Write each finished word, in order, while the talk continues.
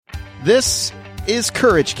This is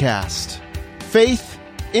Courage Cast. Faith,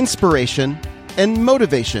 inspiration, and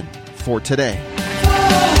motivation for today.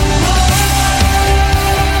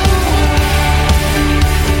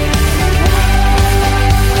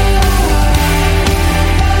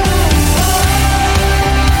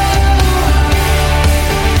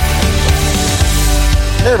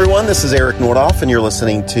 Hey everyone, this is Eric Nordoff, and you're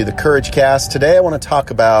listening to the Courage Cast. Today I want to talk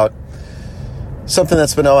about something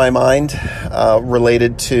that's been on my mind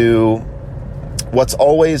related to what's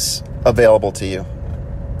always available to you.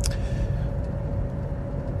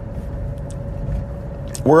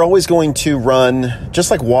 We're always going to run,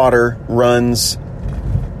 just like water runs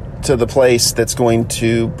to the place that's going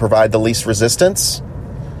to provide the least resistance.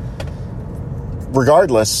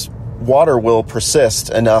 Regardless, water will persist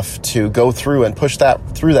enough to go through and push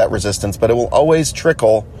through that resistance, but it will always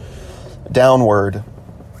trickle downward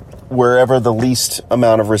wherever the least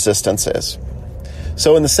amount of resistance is.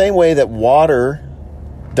 So in the same way that water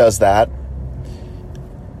does that,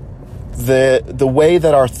 the way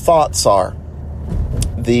that our thoughts are,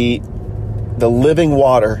 the living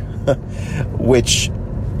water, which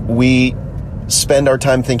we spend our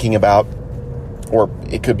time thinking about, or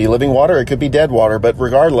it could be living water, it could be dead water, but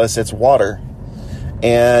regardless, it's water.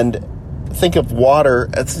 And think of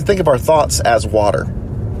our thoughts as water.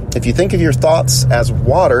 If you think of your thoughts as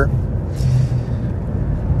water,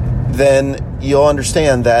 then you'll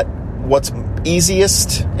understand that what's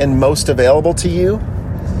easiest and most available to you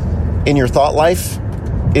in your thought life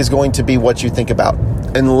is going to be what you think about,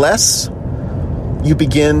 unless you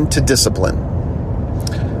begin to discipline.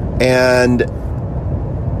 And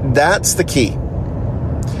that's the key.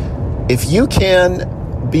 If you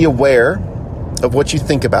can be aware of what you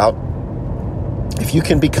think about, if you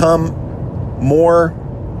can become more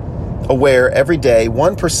aware every day,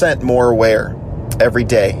 1% more aware every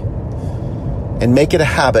day, and make it a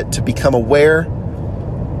habit to become aware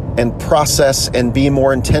and process and be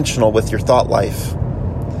more intentional with your thought life,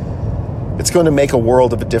 it's going to make a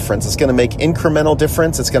world of a difference. It's going to make incremental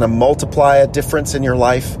difference. It's going to multiply a difference in your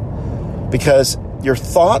life, because your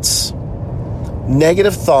thoughts,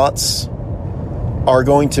 negative thoughts, are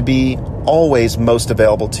going to be always most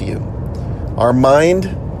available to you. Our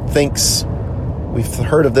mind thinks, we've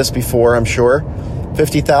heard of this before, I'm sure,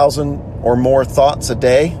 50,000 or more thoughts a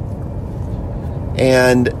day.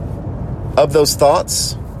 And of those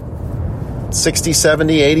thoughts, 60,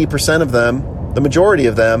 70, 80% of them, the majority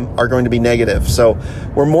of them, are going to be negative. So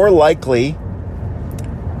we're more likely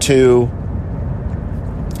to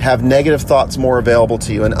have negative thoughts more available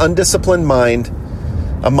to you. An undisciplined mind,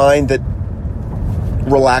 a mind that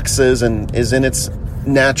relaxes and is in its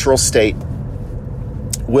natural state,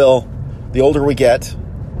 will, the older we get,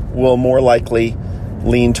 will more likely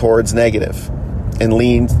lean towards negative and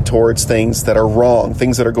lean towards things that are wrong,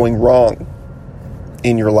 things that are going wrong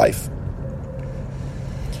in your life.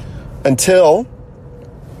 Until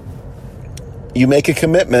you make a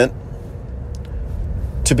commitment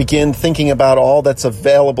to begin thinking about all that's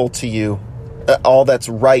available to you, all that's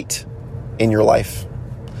right in your life.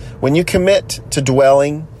 When you commit to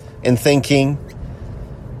dwelling and thinking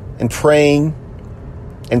and praying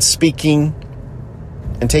and speaking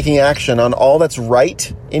and taking action on all that's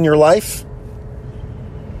right in your life,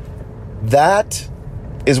 that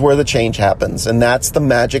is where the change happens. And that's the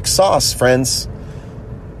magic sauce, friends.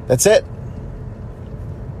 That's it.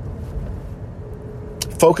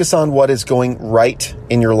 Focus on what is going right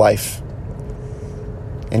in your life.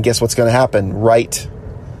 And guess what's going to happen? Right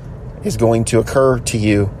is going to occur to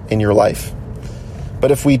you in your life.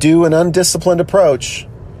 But if we do an undisciplined approach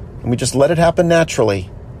and we just let it happen naturally,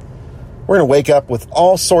 we're going to wake up with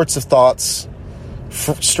all sorts of thoughts,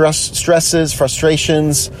 stresses,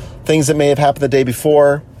 frustrations, things that may have happened the day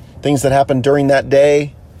before, things that happened during that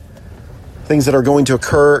day, things that are going to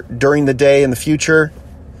occur during the day in the future.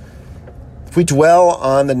 If we dwell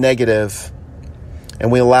on the negative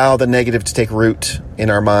and we allow the negative to take root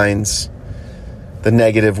in our minds, the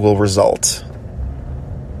negative will result.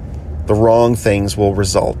 The wrong things will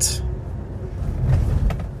result.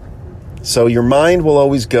 So your mind will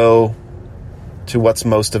always go to what's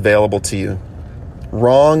most available to you.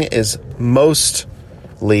 Wrong is mostly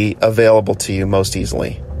available to you most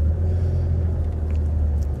easily.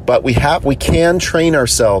 But we can train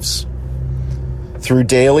ourselves through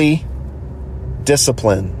daily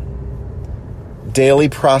discipline, daily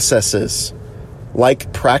processes,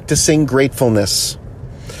 like practicing gratefulness.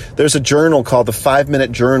 There's a journal called the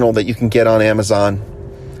 5-Minute Journal that you can get on Amazon.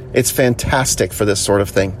 It's fantastic for this sort of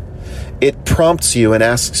thing. It prompts you and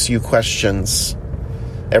asks you questions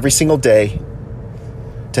every single day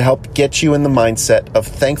to help get you in the mindset of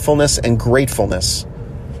thankfulness and gratefulness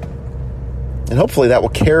And hopefully that will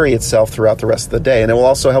carry itself throughout the rest of the day. And it will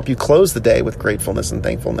also help you close the day with gratefulness and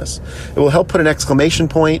thankfulness. It will help put an exclamation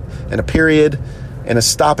point and a period and a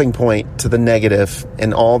stopping point to the negative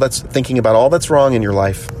and all that's thinking about all that's wrong in your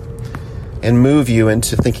life, and move you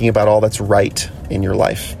into thinking about all that's right in your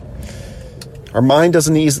life. Our mind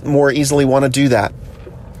doesn't more easily want to do that.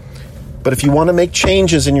 But if you want to make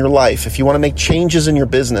changes in your life, if you want to make changes in your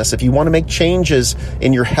business, if you want to make changes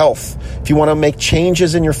in your health, if you want to make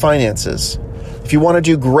changes in your finances, if you want to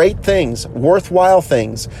do great things, worthwhile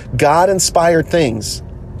things, God-inspired things,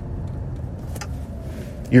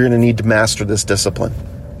 you're going to need to master this discipline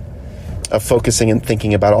of focusing and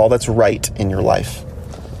thinking about all that's right in your life,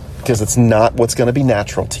 because it's not what's going to be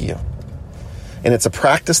natural to you. And it's a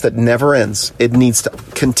practice that never ends. It needs to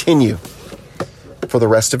continue for the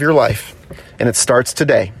rest of your life. And it starts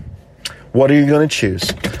today. What are you going to choose?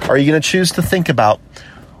 Are you going to choose to think about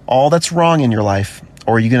all that's wrong in your life?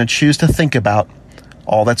 Or are you going to choose to think about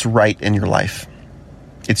all that's right in your life?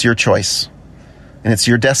 It's your choice. And it's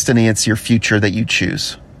your destiny. It's your future that you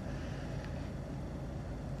choose.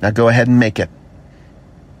 Now go ahead and make it.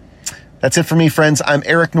 That's it for me, friends. I'm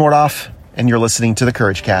Eric Nordoff, and you're listening to The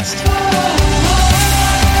Courage Cast.